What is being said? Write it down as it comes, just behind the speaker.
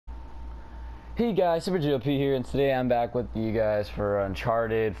Hey guys, Super GOP here, and today I'm back with you guys for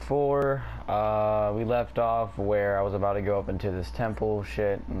Uncharted 4. We left off where I was about to go up into this temple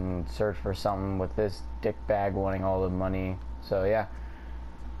shit and search for something with this dickbag wanting all the money. So yeah,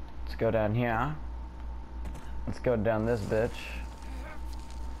 let's go down here. Let's go down this bitch.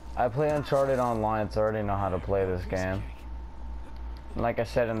 I play Uncharted online, so I already know how to play this game. And like I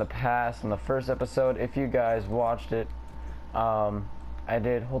said in the past, in the first episode, if you guys watched it, I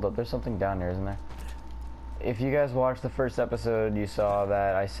did. Hold up, there's something down there, isn't there? If you guys watched the first episode, you saw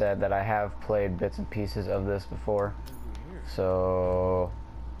that I said that I have played bits and pieces of this before. So,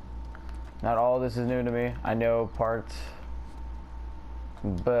 not all of this is new to me. I know parts,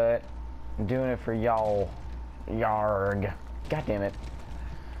 but I'm doing it for y'all. Yarg. God damn it.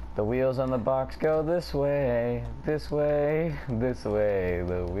 The wheels on the box go this way, this way, this way.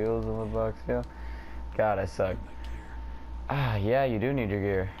 The wheels on the box go. God, I suck. Ah, yeah, you do need your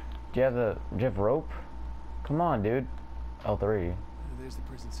gear. Do you have rope? Come on, dude. L3. There's the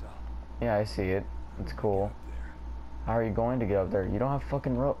prison cell. Yeah, I see it. It's cool. How are you going to get up there? You don't have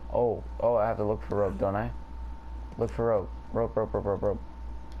fucking rope. Oh, I have to look for rope, don't I? Look for rope. Rope.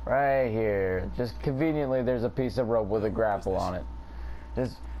 Right here. Just conveniently, there's a piece of rope with a grapple on it.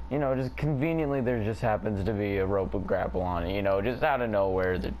 Just conveniently, there just happens to be a rope with grapple on it. You know, just out of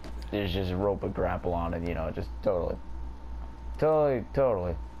nowhere, there's just a rope with grapple on it. You know, just totally.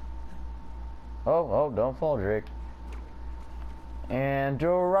 Totally. Oh, don't fall, Drake. And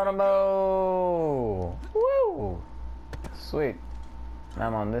Geronimo! Woo! Sweet.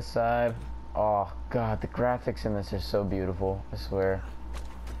 I'm on this side. Oh, God, the graphics in this are so beautiful, I swear.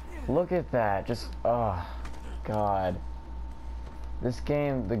 Look at that. Just, oh, God. This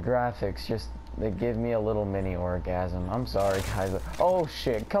game, the graphics, just, they give me a little mini orgasm. I'm sorry, guys. Oh,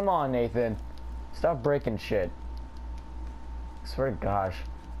 shit. Come on, Nathan. Stop breaking shit. I swear to gosh.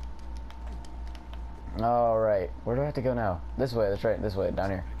 Alright, where do I have to go now? This way, that's right, this way,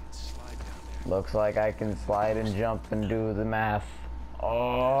 down here. Looks like I can slide and jump and do the math.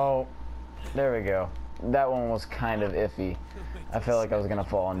 Oh, there we go. That one was kind of iffy. I felt like I was gonna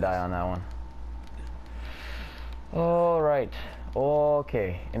fall and die on that one. Alright,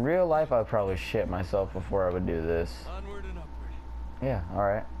 okay. In real life, I'd probably shit myself before I would do this. Onward and upward. Yeah,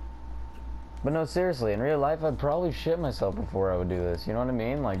 alright. But no, seriously, in real life, I'd probably shit myself before I would do this. You know what I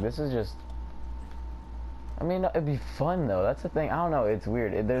mean? Like, this is just... I mean, it'd be fun, though. That's the thing. I don't know. It's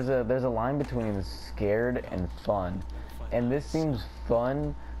weird. There's a line between scared and fun. And this seems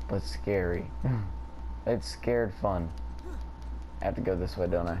fun, but scary. It's scared fun. I have to go this way,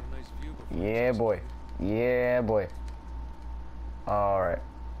 don't I? Yeah, boy. Yeah, boy. Alright.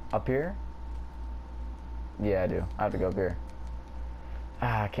 Up here? Yeah, I do. I have to go up here.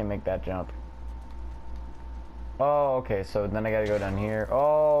 Ah, I can't make that jump. Oh, okay, so then I gotta go down here.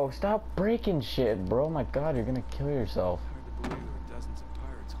 Oh, stop breaking shit, bro. My God, you're gonna kill yourself. Hard to believe there were dozens of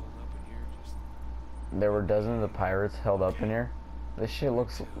pirates holed up in here. There were dozens of pirates held up in here? This shit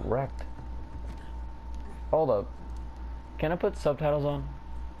looks wrecked. Hold up. Can I put subtitles on?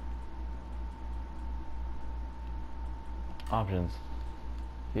 Options.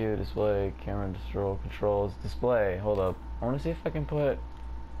 View, display, camera, controls, display. Hold up. I wanna see if I can put...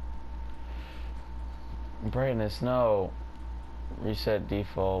 brightness, no. Reset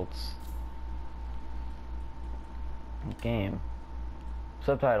defaults. Game.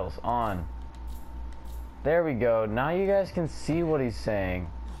 Subtitles on. There we go. Now you guys can see what he's saying.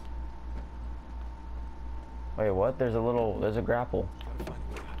 Wait, what? There's a grapple.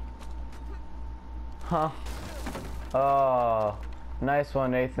 Huh. Oh, nice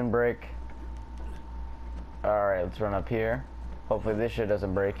one, Nathan. Break. Alright, let's run up here. Hopefully this shit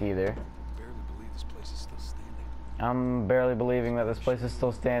doesn't break either. I'm barely believing that this place is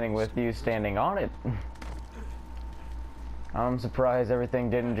still standing with you standing on it. I'm surprised everything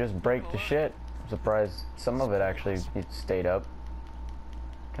didn't just break to shit. I'm surprised some of it actually stayed up.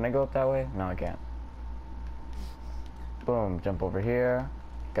 Can I go up that way? No, I can't. Boom, jump over here.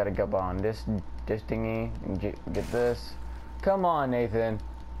 Gotta go on this thingy and get this. Come on, Nathan.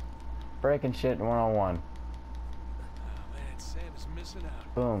 Breaking shit 101. Oh man, Sam's missing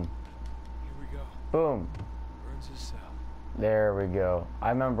out. Boom. Here we go. Boom. There we go. I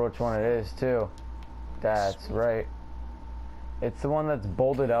remember which one it is too. That's right. It's the one that's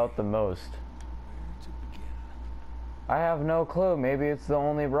bolted out the most. I have no clue. Maybe it's the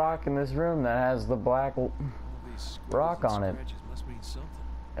only rock in this room that has the black rock on it.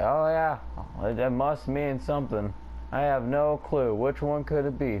 Oh yeah, it must mean something. I have no clue. Which one could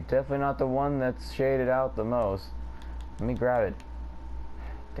it be? Definitely not the one that's shaded out the most. Let me grab it.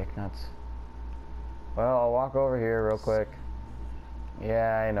 Dick nuts. Well, I'll walk over here real quick.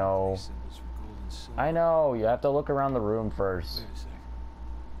 Yeah, I know. silver. I know, you have to look around the room first. Wait a sec.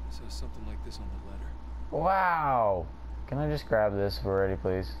 I saw something like this on the letter. Wow! Can I just grab this already,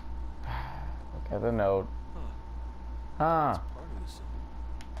 please? Look at the note. Huh. That's part of the symbol.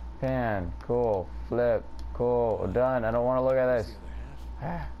 Pan. Cool. Flip. Cool. Done. I don't want to look at Where's this. the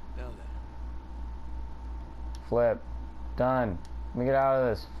other half? Now then. Flip. Done. Let me get out of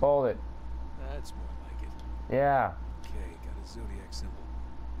this. Fold it. That's more like it. Yeah. Okay, got a zodiac symbol.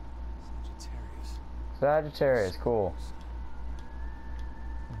 Sagittarius. Sagittarius. Cool.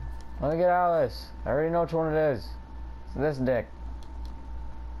 Let me get out of this. I already know which one it is. It's this dick.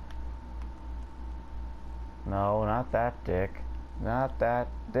 No, not that dick. Not that.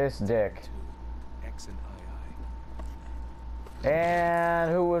 This dick. X and II.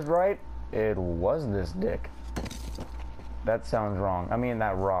 And who was right? It was this dick. That sounds wrong. I mean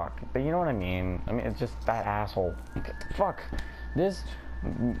that rock. But you know what I mean. I mean it's just that asshole. Fuck. This.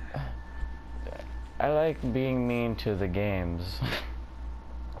 I like being mean to the games.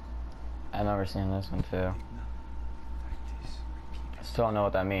 I've never seen this one too. Still don't know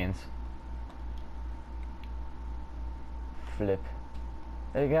what that means. Flip.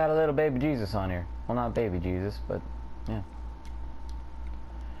 They got a little baby Jesus on here. Well, not baby Jesus, but yeah.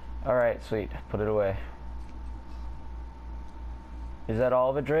 Alright, sweet. Put it away. Is that all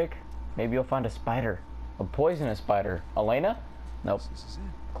of it, Drake? Maybe you'll find a spider. A poisonous spider. Elena? Nope. This is it.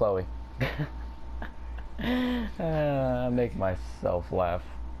 Chloe. I make myself laugh.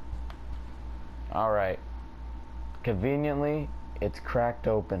 Alright. Conveniently, it's cracked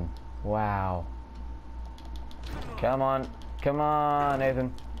open. Wow. Come on. Come on,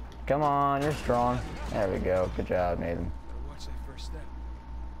 Nathan. Come on, you're strong. There we go. Good job, Nathan. Gotta watch that first step.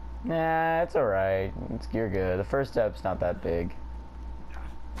 Nah, it's alright. You're good. The first step's not that big.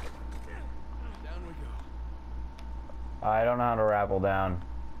 Down we go. I don't know how to rappel down.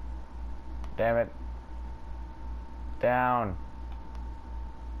 Damn it. Down.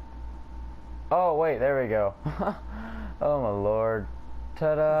 Oh, wait, there we go. Oh, my lord.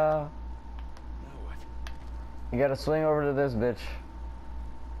 Ta-da. Now what? You gotta swing over to this bitch.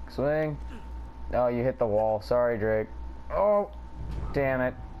 Swing. Oh, you hit the wall. Sorry, Drake. Oh, damn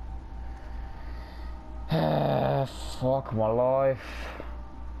it. Fuck my life.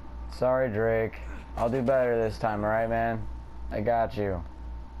 Sorry, Drake. I'll do better this time, alright, man? I got you.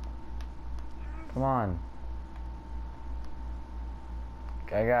 Come on.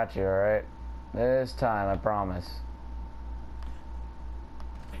 I got you, alright? This time, I promise.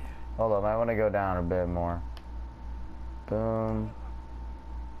 Hold up, I want to go down a bit more. Boom.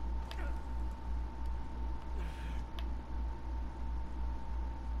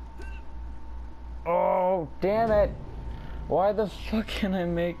 Oh, damn it! Why the fuck can I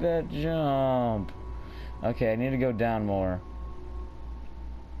make that jump? Okay, I need to go down more.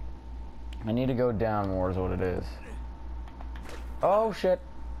 I need to go down more is what it is. Oh, shit.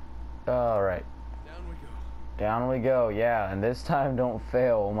 Alright. Down we go. Down we go, yeah, and this time don't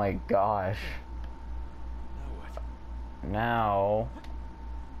fail, oh my gosh. Now what? Now,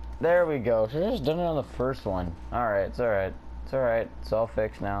 there we go. Should have just done it on the first one. Alright, it's alright. It's alright. It's all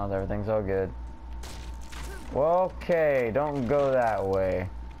fixed now. Everything's all good. Well, okay, don't go that way.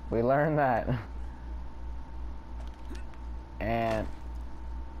 We learned that. And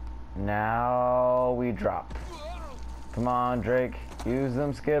now we drop. Come on, Drake. Use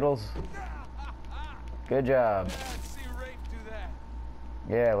them Skittles. Good job. Let's see Rafe do that.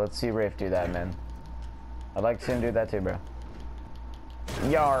 Yeah, let's see Rafe do that, man. I'd like to see him do that too, bro.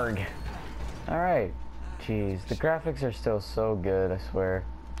 Yarg. Alright. Jeez, the graphics are still so good, I swear.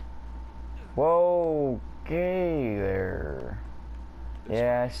 Whoa, okay there.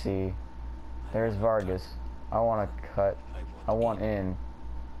 Yeah, I see. There's Vargas. I want to cut. I want in.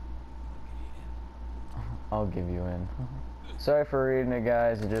 I'll give you in. Sorry for reading it,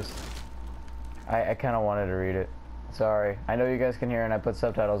 guys. It just... I kind of wanted to read it. Sorry. I know you guys can hear and I put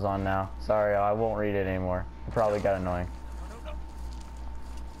subtitles on now. Sorry, I won't read it anymore. It probably got annoying.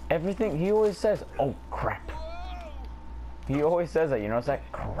 Everything, he always says, oh crap. He always says that, you notice that?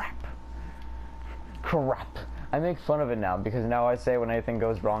 Crap. Crap. I make fun of it now because now I say when anything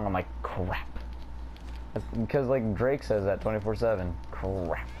goes wrong, I'm like, crap. That's because like Drake says that 24/7.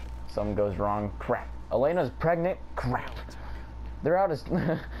 Crap. Something goes wrong, crap. Elena's pregnant, crap. They're out of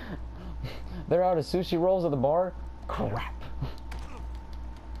they're out of sushi rolls at the bar, crap.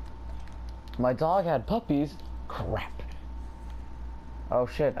 My dog had puppies, crap. Oh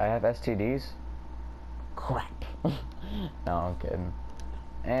shit, I have STDs? Crap. No, I'm kidding.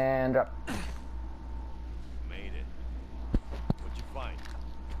 And drop. Made it. What'd you find?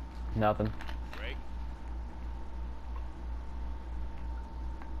 Nothing. Drake?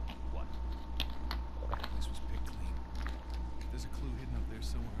 What?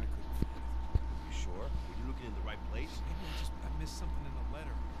 looking in the right place? Maybe I missed something in the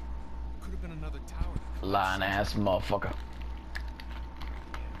letter. Could have been another tower. Lying ass motherfucker.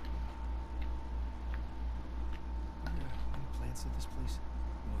 Any plans at this place?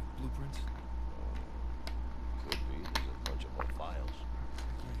 Like blueprints? Could be. There's a bunch of old files.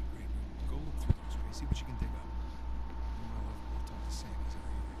 Great. Go look through those, okay? See what you can dig up. Meanwhile, I'll talk to Sam. He's our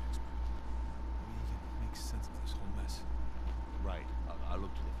area expert. Maybe he can make sense of this whole mess. Right. I'll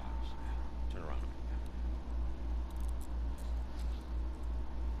look through the files. Turn around.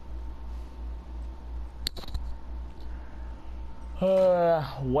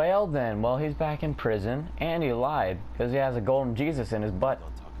 Well then, he's back in prison, and he lied, because he has a golden Jesus in his butt.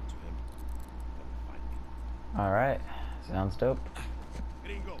 Done talking to him. Then we'll find me. Alright, sounds dope.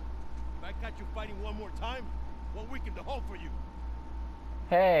 Gringo, if I catch you fighting one more time, 1 week in the hole for you.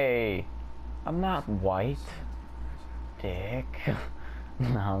 Hey, I'm not white, dick.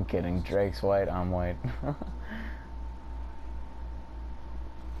 No, I'm kidding. Drake's white, I'm white.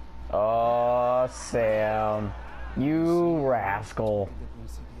 Oh, Sam. You rascal.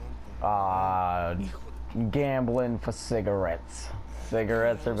 Gambling for cigarettes.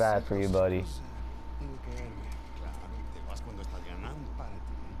 Cigarettes are bad for you, buddy.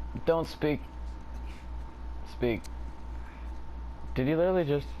 Don't speak. Speak. Did he literally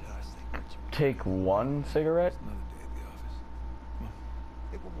just take one cigarette? Another day at the office. Come on.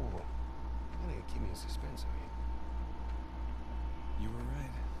 Hey, whoa. You're gonna keep me in suspense, are you? You were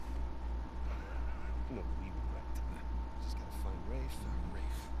right. No, we were right. Just gotta find Rafe.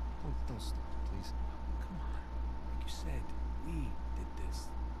 Rafe. Don't stop, please. Come on. Like you said, we did this.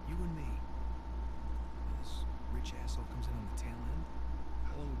 You and me. This rich asshole comes in on the tail end.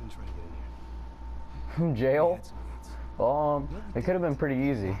 How long have we been trying to get in here? Jail? Had some leads. It could have been pretty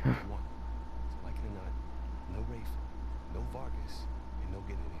easy. One. So like it or not, no Rafe, no Vargas, and no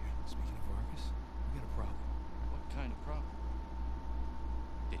getting in here. Speaking of Vargas, we got a problem. What kind of problem?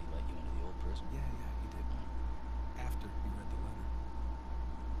 Did he let you into the old prison? Yeah, he did. After he read the letter.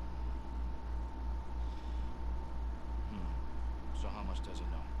 So how much does he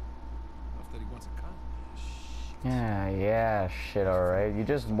know? Enough that he wants a cop. Yeah, shit, alright. You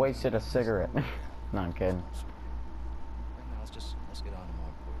just wasted a cigarette. No, I'm kidding. Right now, let's get on to more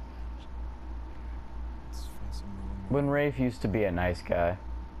important matters. Let's find some room. When Rafe used to be a nice guy.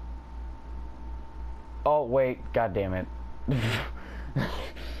 Oh, wait. God damn it.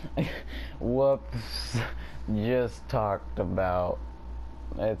 Whoops. Just talked about.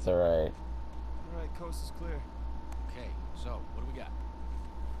 It's alright. Alright, coast is clear. Okay, so what do we got?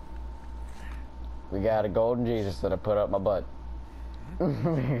 We got a golden Jesus that I put up my butt.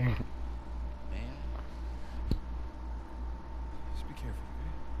 Man, Just be careful,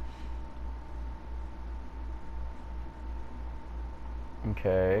 okay?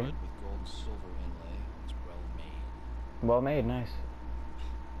 Okay. wood with gold and silver inlay. It's well made. Well made, nice.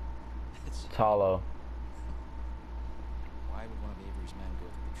 It's It's hollow. why would one of Avery's men go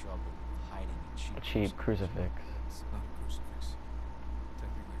through the trouble of hiding a A cheap crucifix. It's not a crucifix.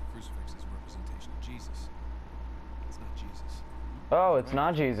 Technically, a crucifix is a representation of Jesus. It's not Jesus. Oh, it's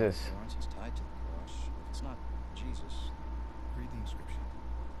not Jesus. Florence is tied to the cross. If it's not Jesus, Read the inscription.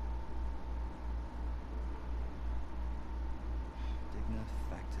 digna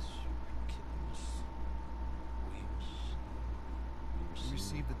factus principimus. We We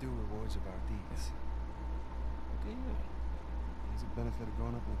receive the due rewards of our deeds. Okay, you. It's a benefit of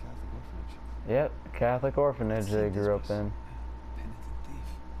growing up in a Catholic orphanage. Yep, Catholic orphanage they grew up in. Penitent thief.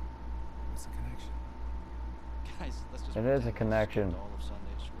 What's the connection? Guys, let's just It is a pretend we connection. skipped all of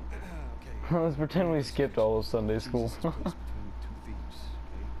Sunday school. Okay. Let's pretend we skipped all of Sunday school. Jesus is placed between two thieves.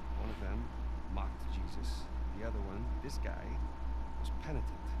 Okay, one of them mocked Jesus. The other one, this guy, was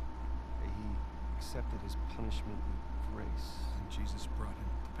penitent. Okay, he accepted his punishment with grace. And Jesus brought him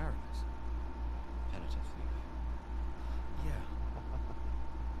to paradise. Penitent thief. Yeah.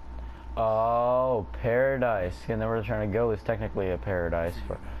 Oh, paradise. And then where they're trying to go is technically a paradise.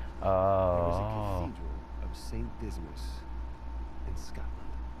 For, There was a oh. cathedral of St. Dismas in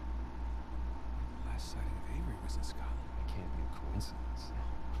Scotland. The last sighting of Avery was in Scotland. It can't be a coincidence.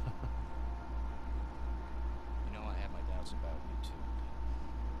 You know, I have my doubts about you too.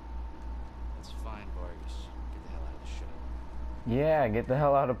 Let's find Vargas. Get the hell out of the show. Yeah, get the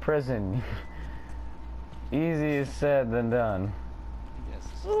hell out of prison. Easier said than done. Yes.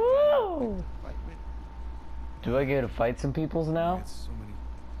 This is the Woo! guy I'd fight with. Do I get to fight some peoples We now? had so many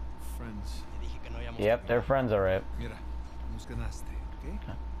friends. Yep, they're friends, alright. Mira, nos ganaste, okay?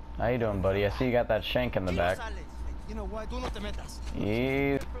 How you doing, buddy? I see you got that shank in the back. You know what? Tú no te metas.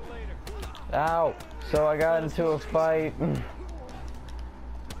 Yeah. Ow! So I got into a fight.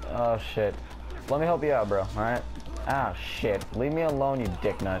 Oh shit. Let me help you out, bro. Alright? Ah, shit. Leave me alone, you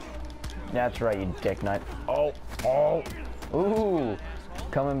dick nut. That's right, you dick nut. Oh, oh. Ooh.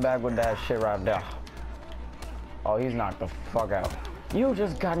 Coming back with that shit right there. Oh, he's knocked the fuck out. You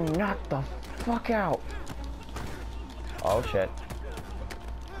just got knocked the fuck out. Oh, shit.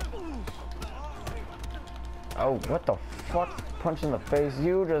 Oh, what the fuck? Punch in the face.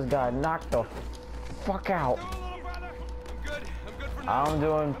 You just got knocked the fuck out. I'm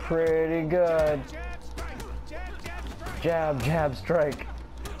doing pretty good. Jab, jab, strike.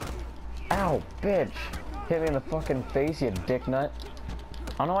 Ow, bitch. Hit me in the fucking face, you dick nut.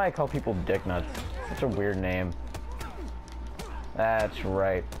 I don't know why I call people dick nuts. Such a weird name. That's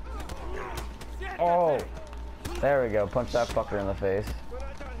right. Oh. There we go. Punch that fucker in the face.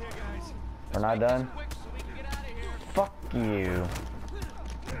 We're not done? Fuck you.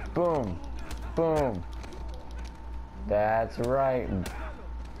 Boom. Boom. That's right.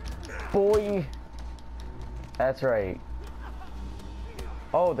 Boy. That's right.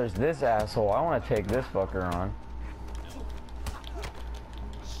 Oh, there's this asshole. I want to take this fucker on.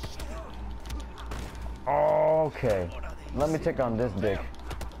 Okay. Let me take on this dick.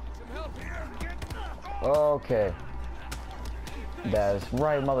 Okay. That's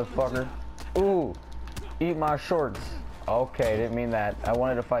right, motherfucker. Ooh. Eat my shorts. Okay, didn't mean that. I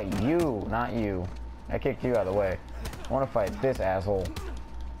wanted to fight you, not you. I kicked you out of the way. I want to fight this asshole.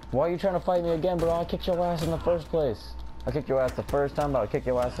 Why are you trying to fight me again, bro? I kicked your ass in the first place. I kicked your ass the first time, but I'll kick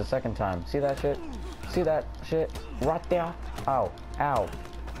your ass the second time. See that shit? See that shit? Right there? Ow. Ow.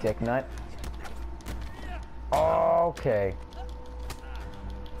 Dick nut. Okay.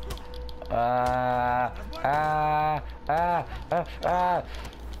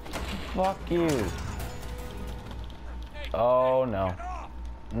 Fuck you. Oh no.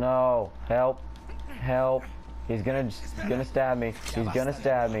 No. Help. Help. He's gonna stab me. He's gonna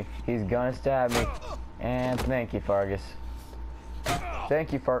stab me. He's gonna stab me. And thank you, Fargus.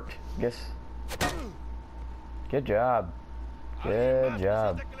 Thank you, Fargus. Good job. Good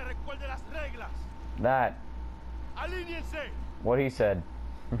job. That. What he said.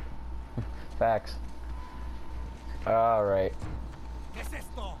 Facts. Alright.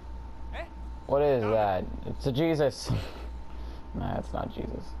 What is that? It's a Jesus. Nah, it's not Jesus.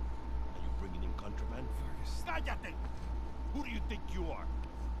 Are you bringing in contraband? Cállate! Who do you think you are?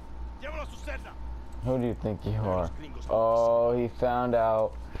 Llévalo a su celda. Who do you think you are? Oh, he found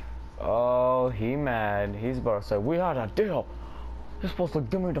out. Oh, he mad. He's about to say, we had a deal. You're supposed to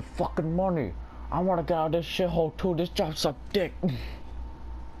give me the fucking money. I want to get out of this shithole too. This job sucks dick.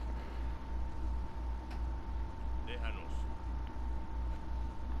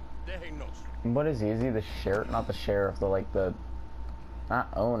 What is he? Is he the sheriff? Not the sheriff, the like the, not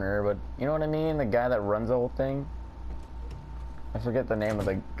owner, but you know what I mean? The guy that runs the whole thing. I forget the name of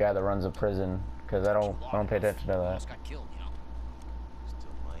the guy that runs the prison because I don't pay attention to that. Almost got killed, you know.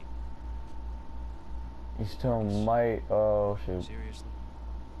 Still might. You still might. Oh shoot. Seriously?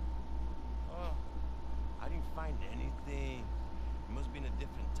 Oh, I didn't find anything. It must be in a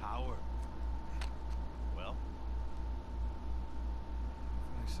different tower. Well,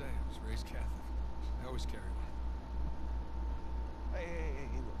 What can I say? I was raised Catholic. I always carry one. Hey,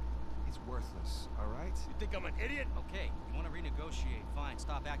 look. It's worthless, all right? you think I'm an idiot? Okay, you want to renegotiate? Fine.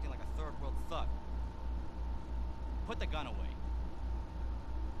 Stop acting like a third world thug. Put the gun away.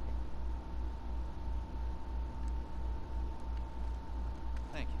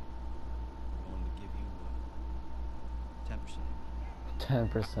 Thank you. I'm willing to give you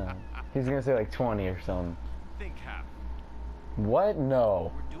 10%. 10%. He's gonna say like 20 or something. Think half. What?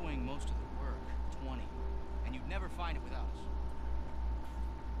 No. We're doing most of the work. 20. And you'd never find it without us.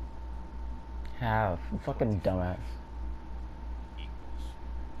 Half. Fucking dumbass. Equals.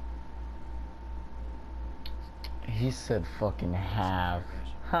 He said fucking half.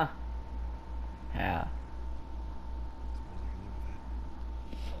 Huh. Half.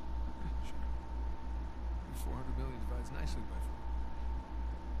 Sure. 400 million divides nicely by 4.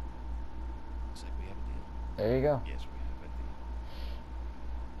 Looks like we have a deal. There you go. Yes, we have a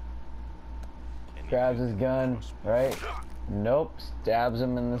deal. Grabs his gun, right? Nope. Stabs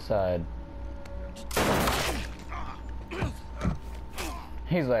him in the side.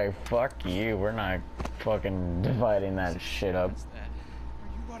 He's like, fuck you. We're not fucking dividing that shit up. What's that?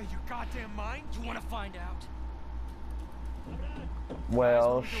 Are you out of your goddamn mind? You want to find out?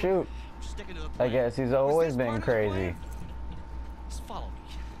 Well, shoot. I'm sticking to the I plan. guess he's always been crazy. Just follow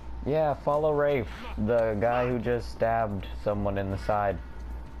me. Yeah, follow Rafe, the guy who just stabbed someone in the side.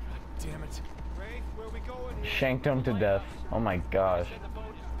 Damn it. Rafe, where we going here? Shanked him to death. Oh my gosh. The boat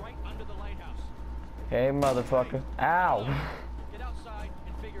is right under the lighthouse. Hey, motherfucker. Ow! Get outside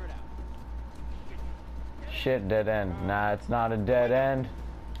and figure it out. Shit, dead end. Nah, it's not a dead end.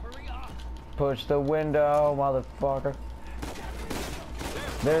 Hurry up. Push the window, motherfucker.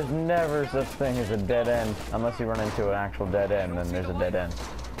 There's never such thing as a dead end. Unless you run into an actual dead end, then there's a dead end.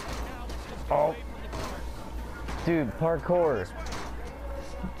 Oh. Dude, parkour.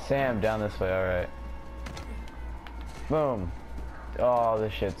 Sam, down this way, alright. Boom. Oh,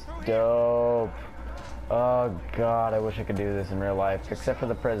 this shit's dope. Oh god, I wish I could do this in real life. Except for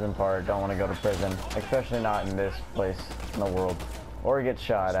the prison part. Don't want to go to prison. Especially not in this place in the world. Or get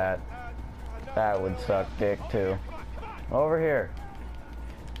shot at. That would suck dick too. Over here.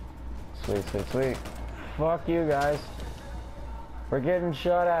 Sweet, sweet, sweet. Fuck you guys. We're getting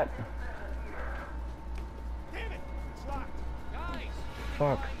shot at. Damn it! It's locked. Guys.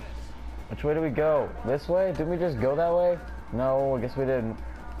 Fuck. Which way do we go? This way? Didn't we just go that way? No, I guess we didn't.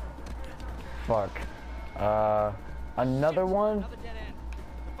 Fuck. Another one? Another dead end.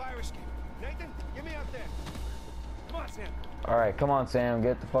 The fire escape. Nathan, get me out there. Come on, Sam. Alright, come on, Sam.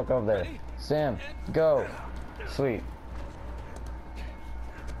 Get the fuck over there. Sam, go. Sweet.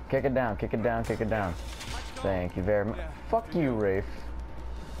 Kick it down, kick it down, kick it down. Thank you very much. Fuck you, Rafe.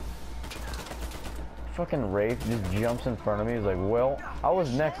 Fucking Rafe just jumps in front of me. He's like, well, I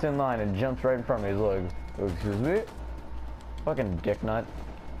was next in line and jumps right in front of me. He's like, excuse me? Fucking dick nut.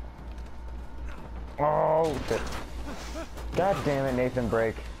 Oh, shit. God damn it, Nathan,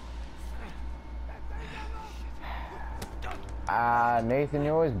 break. Ah, Nathan,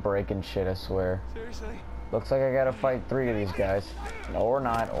 you're always breaking shit, I swear. Seriously? Looks like I gotta fight 3 of these guys. Or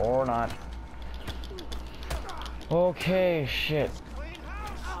not, or not. Okay, shit.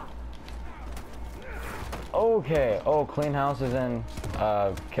 Okay, oh, clean house is in,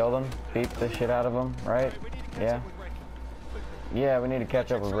 kill them, beat the shit out of them, right? Yeah. Yeah, we need to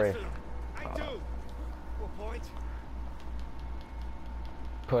catch up with Rafe. I do. What point?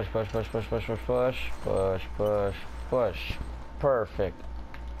 Push, push, push, push, push, push, push, push, push, push. Perfect.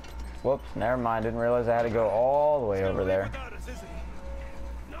 Whoops, never mind, didn't realize I had to go all the way over there.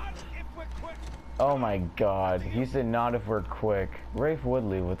 Not if we're quick. Oh my god, he said not if we're quick. Rafe would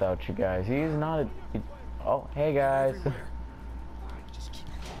leave without you guys. He's not a... Oh, hey guys. Just keep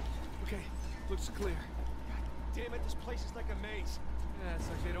going. Okay, looks clear. Damn it, this place is like a maze. Yeah, it's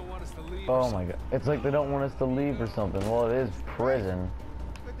like they don't want us to leave. Oh my god. It's like they don't want us to leave or something. Well, it is prison.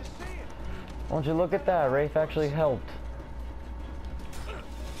 Good to see you. Won't you look at that? Rafe actually helped. We're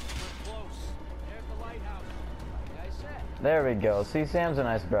close. There's the lighthouse. Like I said. There we go. See, Sam's a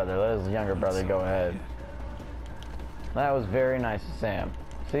nice brother. Let his younger brother go ahead. That was very nice of Sam.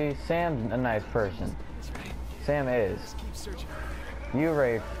 See, Sam's a nice person. Sam is. Just keep searching. You,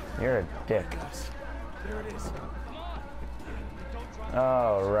 Rafe, you're a dick. There it is.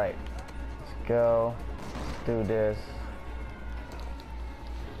 Alright. Let's go. Let's do this.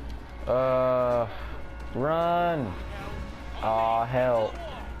 Run! Aw, hell.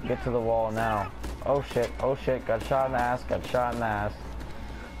 Get to the wall now. Oh shit, oh shit. Got shot in the ass, got shot in the ass.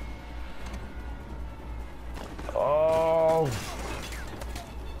 Oh!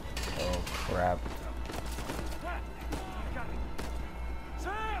 Oh, crap.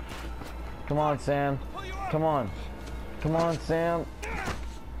 Come on, Sam. Come on. Come on, Sam.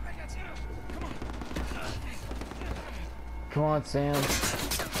 Come on, Sam.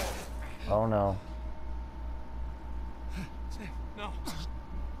 Oh no. No.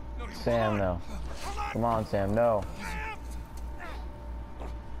 Sam, no. Come on, Sam, no.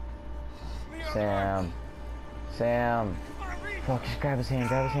 Sam. Sam. Fuck, just grab his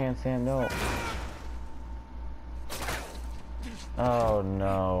hand, Sam, no. Oh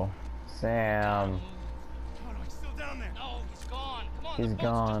no. Sam. Oh no, he's still down there. No, he's gone. Come on, He's the boat's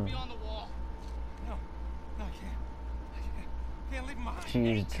gone. just beyond the wall. No, I can't. I can't leave him behind.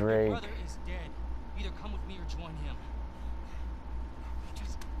 Jeez, Your Drake. brother is dead. Either come with me or join him.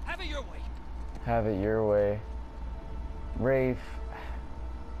 Just have it your way. Have it your way. Rafe.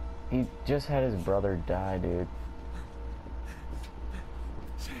 He just had his brother die, dude.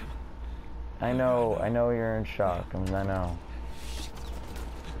 Sam. I know you're in shock. I mean, I know.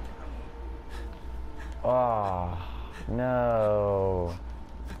 Oh, no.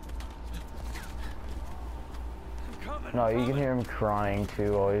 No, you can hear him crying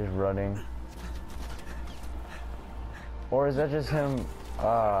too while he's running. Or is that just him,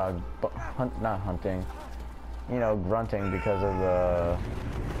 not hunting, you know, grunting because of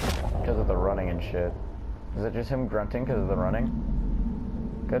the running and shit? Is it just him grunting because of the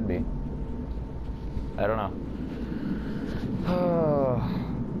running? Could be. I don't know.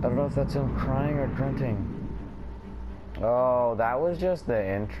 I don't know if that's him crying or grunting. Oh, that was just the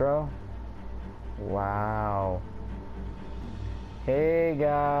intro? Wow. Hey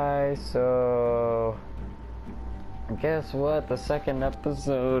guys, so guess what? The second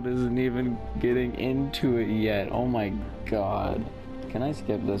episode isn't even getting into it yet. Oh my god. Can I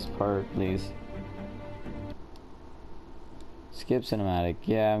skip this part, please? Skip cinematic.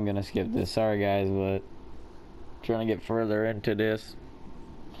 Yeah, I'm gonna skip this. Sorry guys, but trying to get further into this.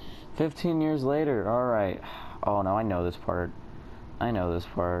 15 years later. Alright. Oh no, I know this part. I know this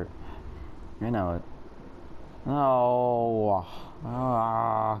part. I know it. Oh.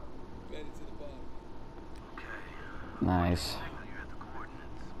 Ah. Nice.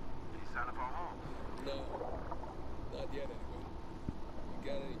 No, not yet anyway. You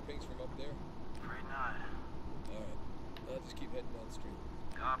got any pings from up there? Afraid not. Alright, I'll just keep heading downstream.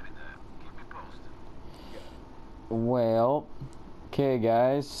 Copy that. Keep me posted. Got it. Well, okay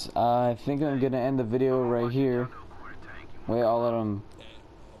guys, I think I'm gonna end the video right here. Wait, I'll let them. Nah,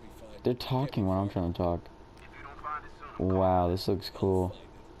 I'll be fine. They're talking while I'm trying to talk. If you don't find it soon, Wow, this looks cool. Find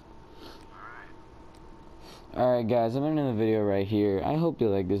it. Alright guys, I'm ending the video right here. I hope you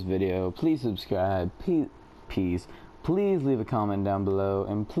like this video. Please subscribe. Please leave a comment down below.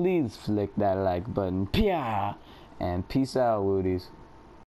 And please flick that like button. Pia! And peace out, Woodies.